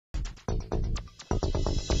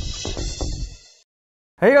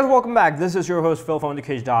Hey guys, welcome back. This is your host Phil from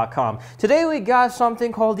TheCage.com. Today we got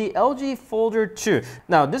something called the LG Folder 2.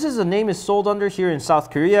 Now this is the name is sold under here in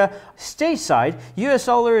South Korea. Stateside, US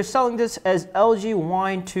Cellular is selling this as LG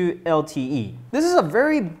Wine 2 LTE. This is a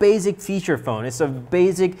very basic feature phone. It's a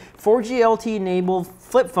basic 4G LTE enabled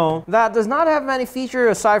flip phone that does not have many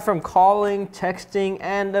features aside from calling, texting,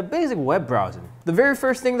 and a basic web browsing. The very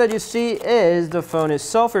first thing that you see is the phone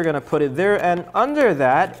itself. You're gonna put it there, and under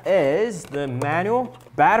that is the manual.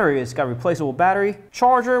 Battery, it's got replaceable battery.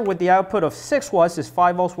 Charger with the output of 6 watts is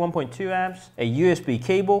 5 volts, 1.2 amps. A USB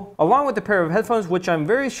cable, along with a pair of headphones, which I'm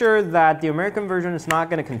very sure that the American version is not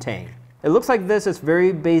gonna contain. It looks like this. It's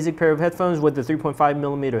very basic pair of headphones with the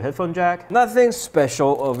 3.5mm headphone jack. Nothing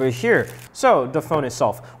special over here. So the phone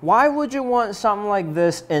itself. Why would you want something like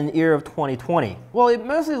this in the year of 2020? Well, it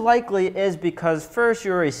mostly likely is because first,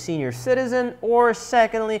 you're a senior citizen, or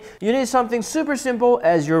secondly, you need something super simple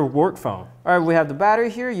as your work phone. All right, we have the battery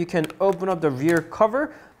here. You can open up the rear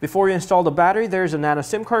cover. Before you install the battery, there's a nano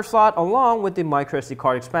SIM card slot along with the micro SD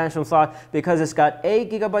card expansion slot because it's got 8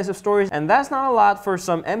 GB of storage, and that's not a lot for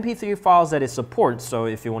some MP3 files that it supports. So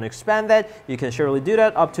if you want to expand that, you can surely do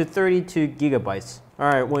that up to 32 GB.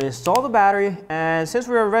 Alright, we'll install the battery, and since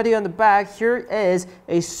we're already on the back, here is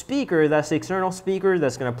a speaker. That's the external speaker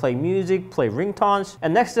that's going to play music, play ringtones.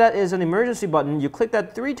 And next to that is an emergency button. You click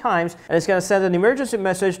that 3 times, and it's going to send an emergency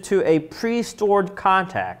message to a pre-stored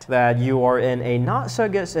contact that you are in a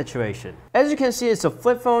not-so-good situation. As you can see, it's a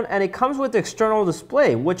flip phone, and it comes with external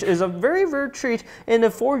display, which is a very rare treat in the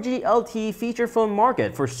 4G LTE feature phone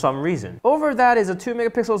market for some reason. Over that is a 2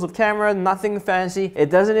 megapixels of camera, nothing fancy. It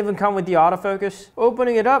doesn't even come with the autofocus.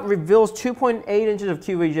 Opening it up reveals 2.8 inches of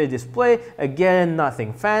QHD display. Again,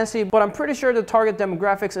 nothing fancy, but I'm pretty sure the target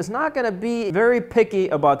demographics is not going to be very picky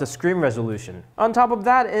about the screen resolution. On top of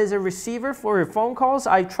that is a receiver for your phone calls.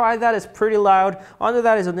 I tried that, it's pretty loud. Under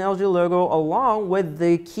that is an LG logo along with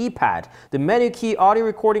the keypad. The menu key, audio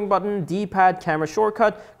recording button, D-pad, camera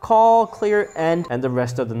shortcut, call, clear, end, and the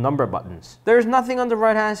rest of the number buttons. There's nothing on the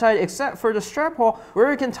right hand side except for the strap hole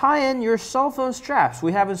where you can tie in your cell phone straps.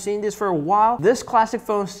 We haven't seen this for a while. This classic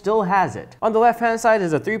phone still has it. On the left hand side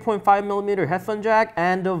is a 3.5mm headphone jack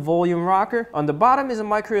and a volume rocker. On the bottom is a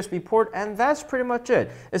micro USB port, and that's pretty much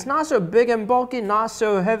it. It's not so big and bulky, not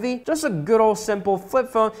so heavy, just a good old simple flip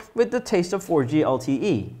phone with the taste of 4G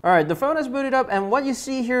LTE. Alright, the phone is booted up, and what you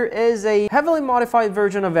see here is a heavily modified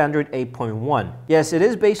version of Android 8.1. Yes, it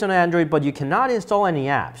is based on Android, but you cannot install any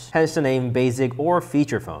apps, hence the name basic or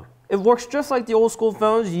feature phone. It works just like the old school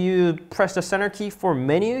phones. You press the center key for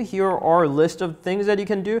menu. Here are a list of things that you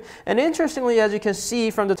can do. And interestingly, as you can see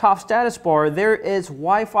from the top status bar, there is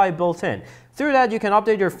Wi-Fi built in. Through that, you can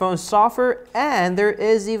update your phone's software, and there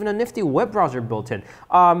is even a nifty web browser built in.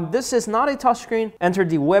 This is not a touchscreen. Enter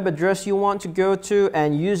the web address you want to go to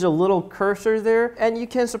and use a little cursor there, and you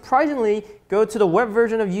can surprisingly go to the web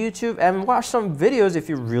version of YouTube and watch some videos if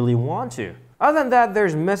you really want to. Other than that,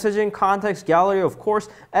 there's messaging, context, gallery, of course.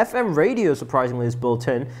 FM radio, surprisingly, is built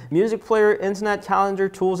in. Music player, internet, calendar,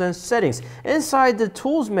 tools, and settings. Inside the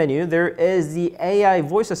tools menu, there is the AI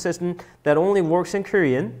voice assistant that only works in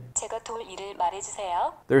Korean.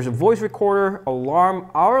 There's a voice recorder,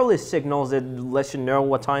 alarm, hourly signals that lets you know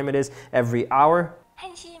what time it is every hour.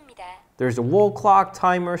 There's a wall clock,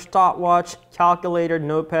 timer, stopwatch, calculator,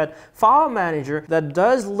 notepad, file manager that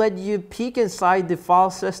does let you peek inside the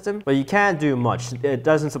file system, but you can't do much. It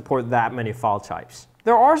doesn't support that many file types.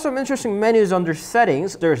 There are some interesting menus under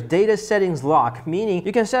settings. There's data settings lock, meaning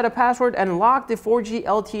you can set a password and lock the 4G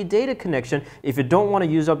LTE data connection if you don't want to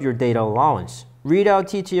use up your data allowance. Readout,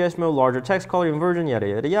 TTS mode, larger text, color inversion, yada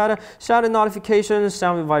yada yada. Sound and notifications,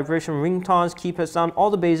 sound and vibration, ringtones, keypad sound, all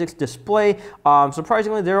the basics. Display.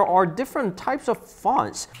 Surprisingly, there are different types of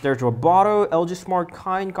fonts. There's Roboto, LG Smart,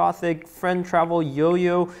 Kind, Gothic, Friend, Travel,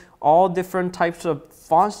 Yo-Yo. All different types of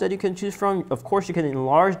fonts that you can choose from. Of course, you can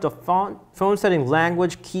enlarge the font. Phone setting,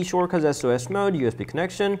 language, key shortcuts, SOS mode, USB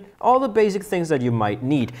connection, all the basic things that you might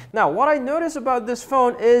need. Now, what I noticed about this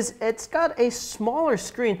phone is it's got a smaller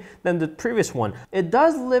screen than the previous one. It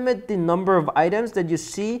does limit the number of items that you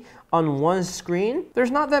see on one screen.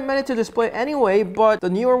 There's not that many to display anyway, but the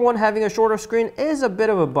newer one having a shorter screen is a bit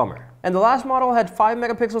of a bummer. And the last model had 5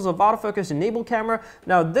 megapixels of autofocus enabled camera.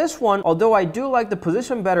 Now this one, although I do like the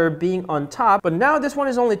position better being on top, but now this one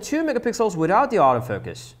is only 2 megapixels without the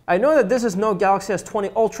autofocus. I know that this is no Galaxy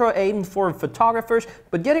S20 Ultra aimed for photographers,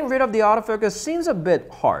 but getting rid of the autofocus seems a bit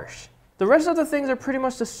harsh. The rest of the things are pretty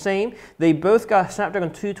much the same. They both got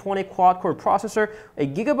Snapdragon 220 quad-core processor, a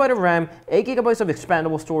gigabyte of RAM, 8 gigabytes of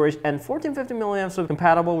expandable storage, and 1450 milliamps of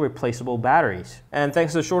compatible replaceable batteries. And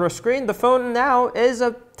thanks to the shorter screen, the phone now is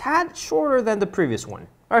a tad shorter than the previous one.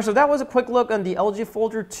 Alright, so that was a quick look on the LG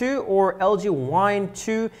Folder 2 or LG Wine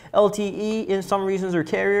 2 LTE in some regions or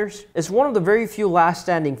carriers. It's one of the very few last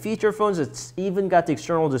standing feature phones. It's even got the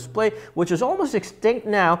external display, which is almost extinct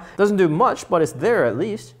now. Doesn't do much, but it's there at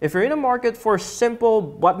least. If you're in the market for a simple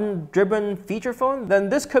button-driven feature phone, then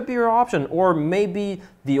this could be your option, or maybe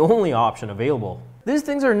the only option available. These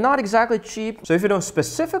things are not exactly cheap, so if you don't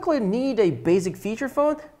specifically need a basic feature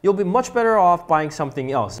phone, you'll be much better off buying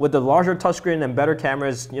something else. With the larger touchscreen and better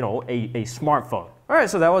cameras, you know, a smartphone.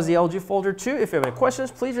 Alright, so that was the LG Folder 2. If you have any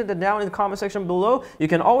questions, please write them down in the comment section below. You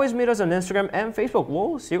can always meet us on Instagram and Facebook.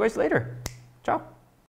 We'll see you guys later. Ciao.